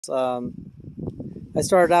I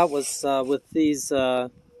started out with this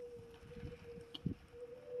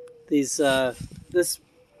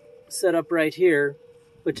setup right here,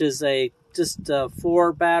 which is just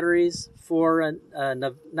 4 batteries, 4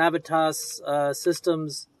 navitas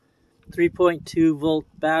systems, 3.2 volt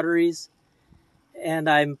batteries, and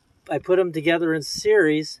I put them together in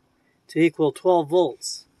series to equal 12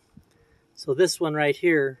 volts. So this one right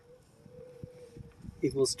here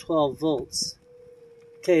equals 12 volts.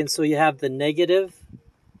 Okay, and so you have the negative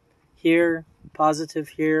here, positive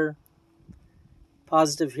here,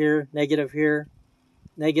 positive here, negative here,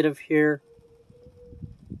 negative here,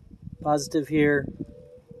 positive here,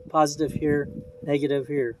 positive here, negative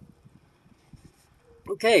here.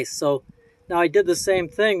 Okay, so now I did the same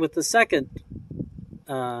thing with the second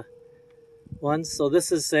one. So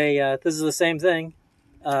this is the same thing.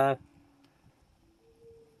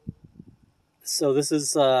 So this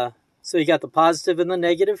is so you got the positive and the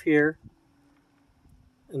negative here,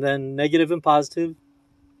 and then negative and positive,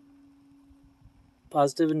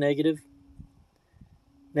 positive and negative,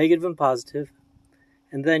 negative and positive,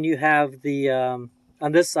 and then you have the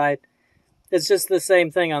on this side, it's just the same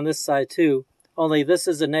thing on this side too, only this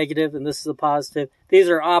is a negative and this is a positive. These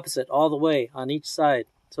are opposite all the way on each side,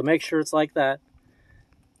 so make sure it's like that.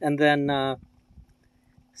 And then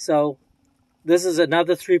so this is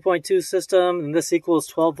another 3.2 system, and this equals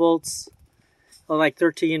 12 volts, or like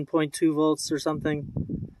 13.2 volts or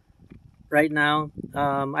something right now.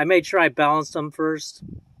 I made sure I balanced them first.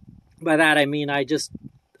 By that I mean I just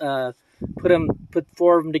put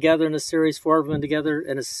 4 of them together in a series, 4 of them together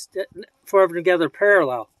in 4 of them together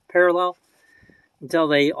parallel, until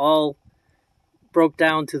they all broke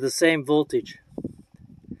down to the same voltage.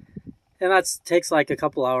 And that takes like a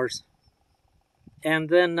couple hours. And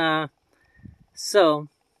then so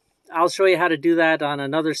I'll show you how to do that on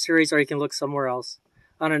another series, or you can look somewhere else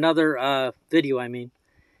on another video, I mean.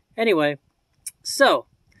 Anyway, so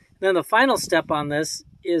then the final step on this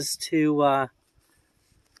is to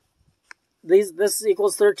this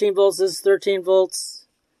equals 13 volts, this is 13 volts,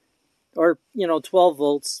 or 12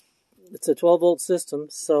 volts. It's a 12 volt system,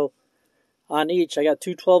 so on each I got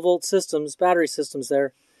 2 12 volt systems, battery systems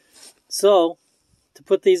there. So to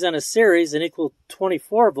put these in a series and equal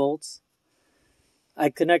 24 volts, I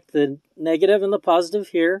connect the negative and the positive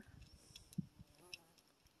here.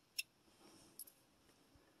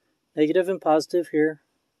 Negative and positive here.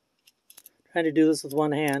 I'm trying to do this with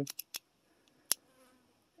one hand.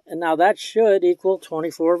 And now that should equal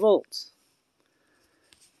 24 volts.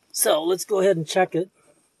 So let's go ahead and check it.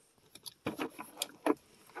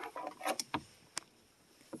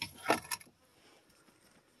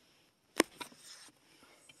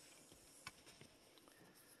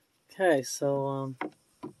 Okay, so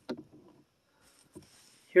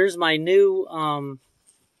here's my new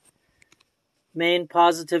main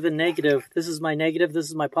positive and negative. This is my negative, this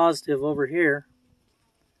is my positive over here.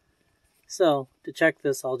 So to check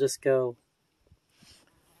this, I'll just go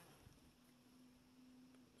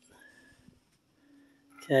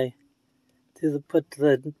put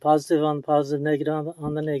the positive on the positive, negative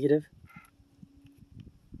on the negative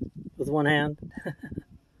with one hand.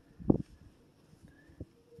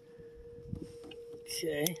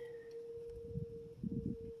 Okay.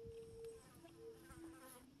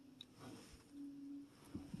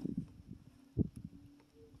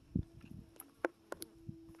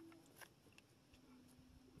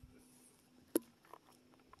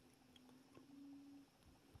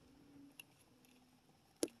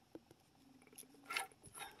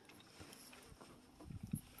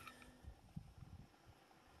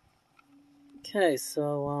 Okay,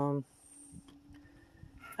 so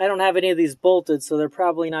I don't have any of these bolted, so they're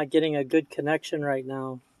probably not getting a good connection right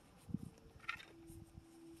now,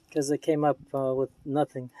 because they came up with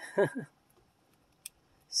nothing.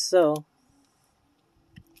 So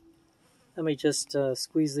let me just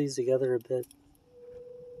squeeze these together a bit.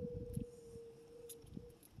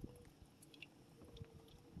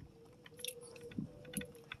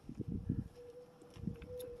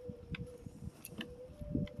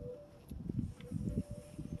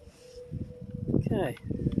 Okay.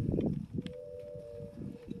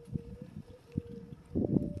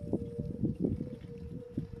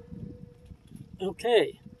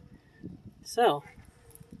 Okay, so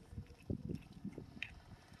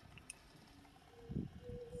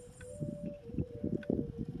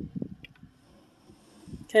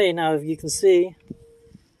now if you can see,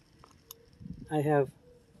 I have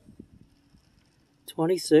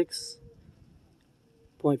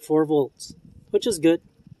 26.4 volts, which is good.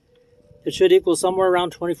 It should equal somewhere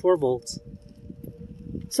around 24 volts.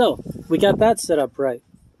 So we got that set up right.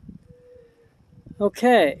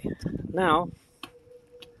 Okay, now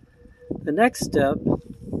the next step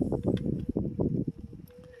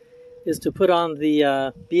is to put on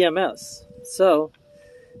the BMS. So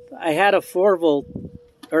I had a 4 volt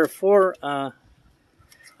or a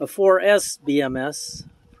 4S BMS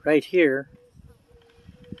right here,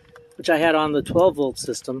 which I had on the 12 volt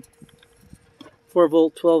system, 4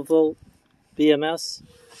 volt, 12 volt BMS.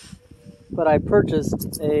 But I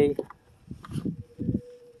purchased a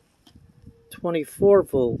 24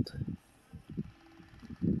 volt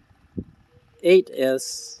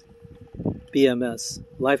 8S BMS,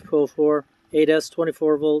 LifeCo 4 8S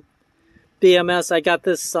 24 volt BMS. I got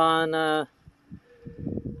this on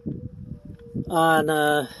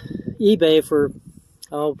eBay for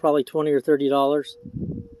probably $20 or $30.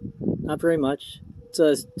 Not very much. It's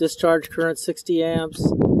a discharge current 60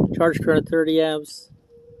 amps, charge current 30 amps.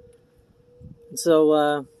 And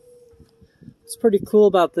so it's pretty cool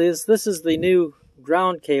about this. This is the new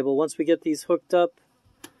ground cable once we get these hooked up.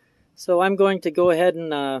 So I'm going to go ahead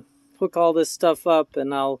and hook all this stuff up,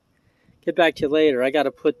 and I'll get back to you later. I got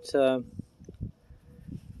to put,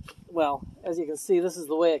 well, as you can see, this is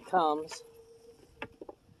the way it comes.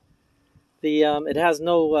 It has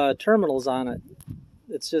no terminals on it.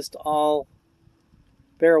 It's just all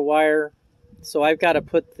bare wire. So I've got to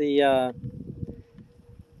put the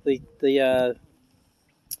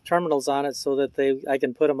terminals on it so that I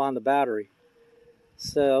can put them on the battery.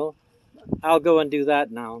 So I'll go and do that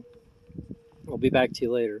now. I'll be back to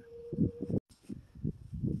you later.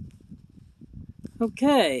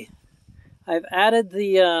 Okay, I've added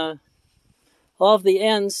all of the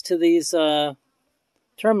ends to these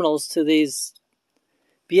terminals to these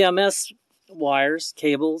BMS wires,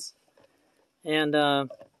 cables, and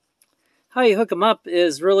how you hook them up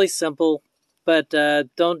is really simple, but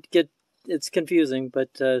it's confusing.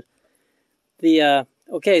 But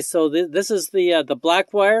okay, so this is the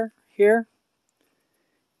black wire here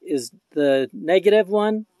is the negative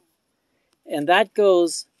one, and that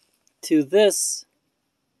goes to this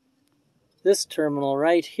terminal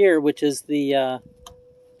right here, which is the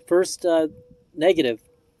first negative.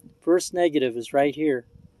 First negative is right here.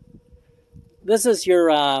 This is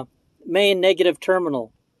your main negative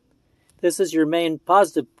terminal. This is your main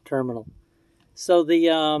positive terminal. So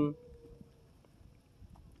the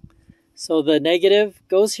negative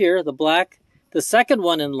goes here, the black. The second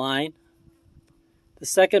one in line, the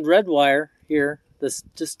second red wire here. This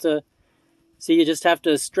just see, you just have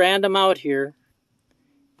to strand them out here.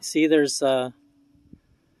 See, there's 9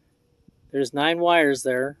 wires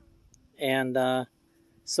there, and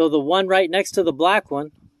so the one right next to the black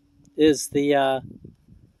one is the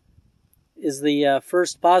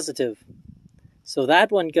first positive. So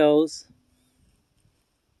that one goes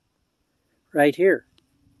right here.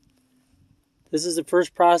 This is the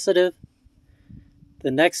first positive.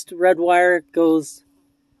 The next red wire goes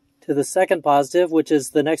to the second positive, which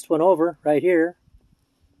is the next one over right here.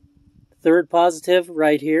 Third positive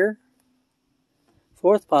right here.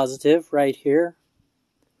 Fourth positive right here.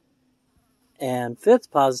 And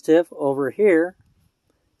fifth positive over here.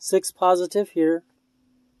 Sixth positive here.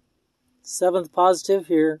 Seventh positive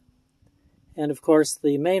here. And of course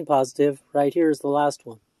the main positive right here is the last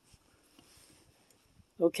one.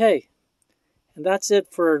 Okay, and that's it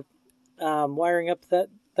for wiring up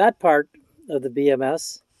that part of the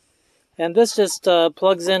BMS. And this just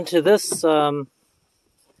plugs into this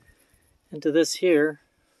here,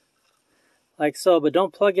 like so. But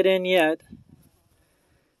don't plug it in yet.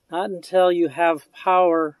 Not until you have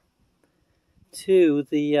power to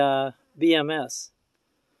the BMS.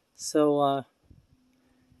 So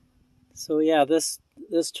yeah, this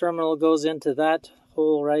terminal goes into that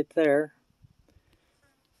hole right there.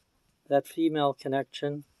 That female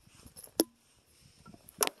connection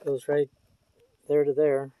goes right there to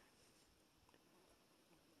there.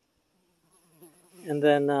 And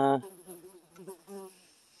then,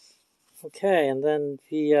 okay, and then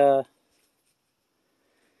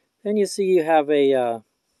then you see you have a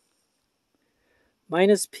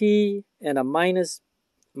minus P and a minus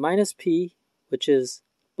P, which is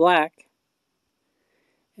black,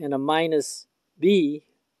 and a minus B,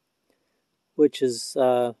 which is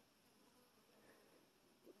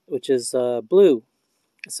blue.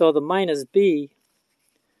 So the minus B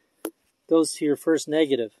goes to your first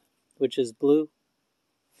negative, which is blue.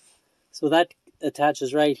 So that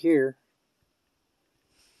attaches right here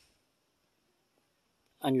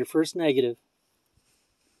on your first negative.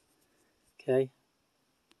 Okay.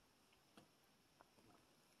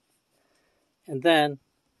 And then,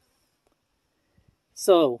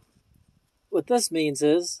 so what this means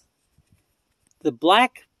is the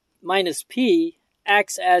black minus P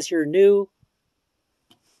acts as your new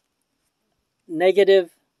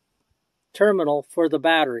negative terminal for the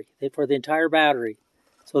battery, for the entire battery.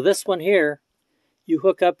 So this one here, you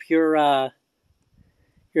hook up your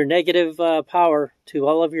negative power to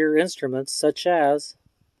all of your instruments, such as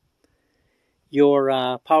your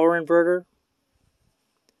power inverter.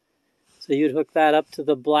 So you'd hook that up to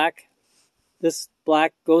the black. This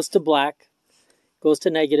black goes to black, goes to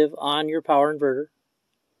negative on your power inverter.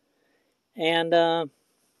 And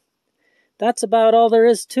that's about all there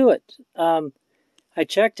is to it. I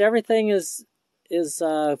checked, everything is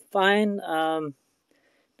fine.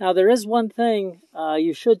 Now there is one thing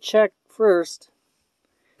you should check first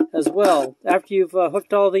as well. After you've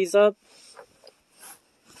hooked all these up,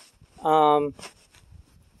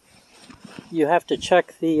 you have to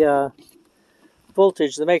check the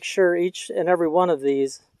voltage to make sure each and every one of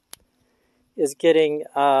these is getting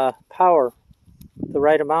power, the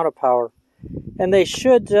right amount of power. And they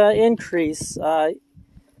should increase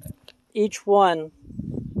each one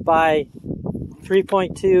by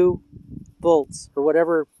 3.2 volts, or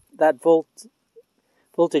whatever that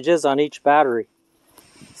voltage is on each battery.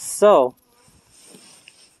 So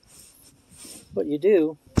what you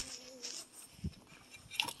do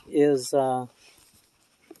is this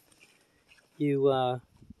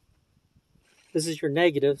is your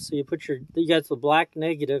negative, so you got the black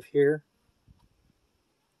negative here,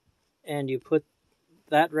 and you put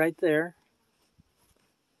that right there.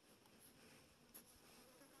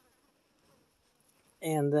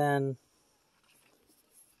 And then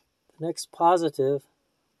the next positive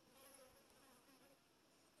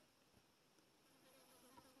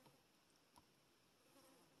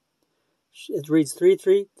it reads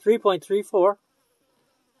 3.34,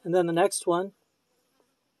 and then the next one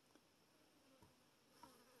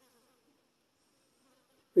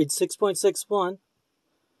reads 6.61,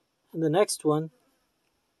 and the next one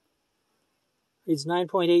reads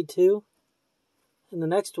 9.82, and the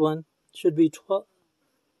next one should be 12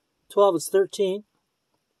 is 13.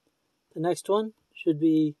 The next one should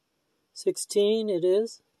be 16, it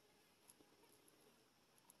is.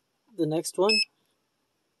 The next one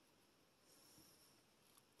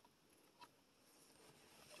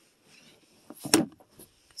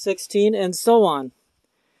 $16, and so on.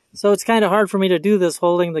 So it's kind of hard for me to do this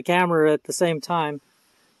holding the camera at the same time.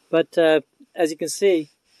 But as you can see,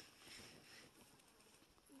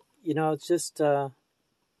 you know, it's just a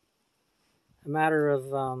matter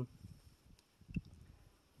of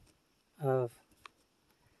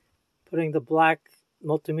putting the black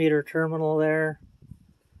multimeter terminal there,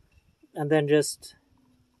 and then just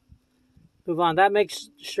move on. That makes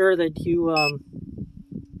sure that you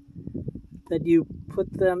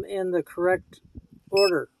put them in the correct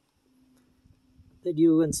order, that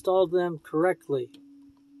you installed them correctly.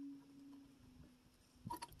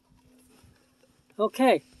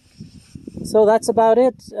 Okay, so that's about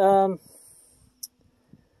it.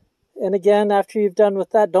 And again, after you've done with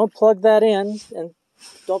that, don't plug that in, and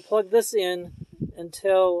don't plug this in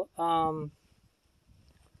until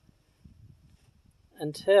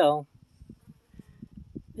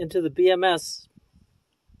into the BMS,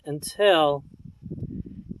 until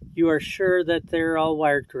you are sure that they're all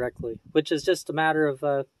wired correctly, which is just a matter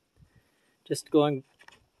of just going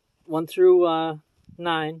 1 through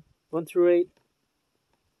 9, 1 through 8,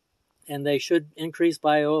 and they should increase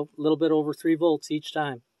by a little bit over 3 volts each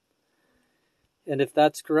time. And if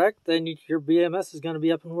that's correct, then your BMS is going to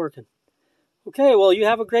be up and working. Okay, well, you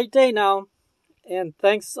have a great day now, and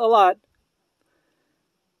thanks a lot.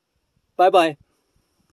 Bye-bye.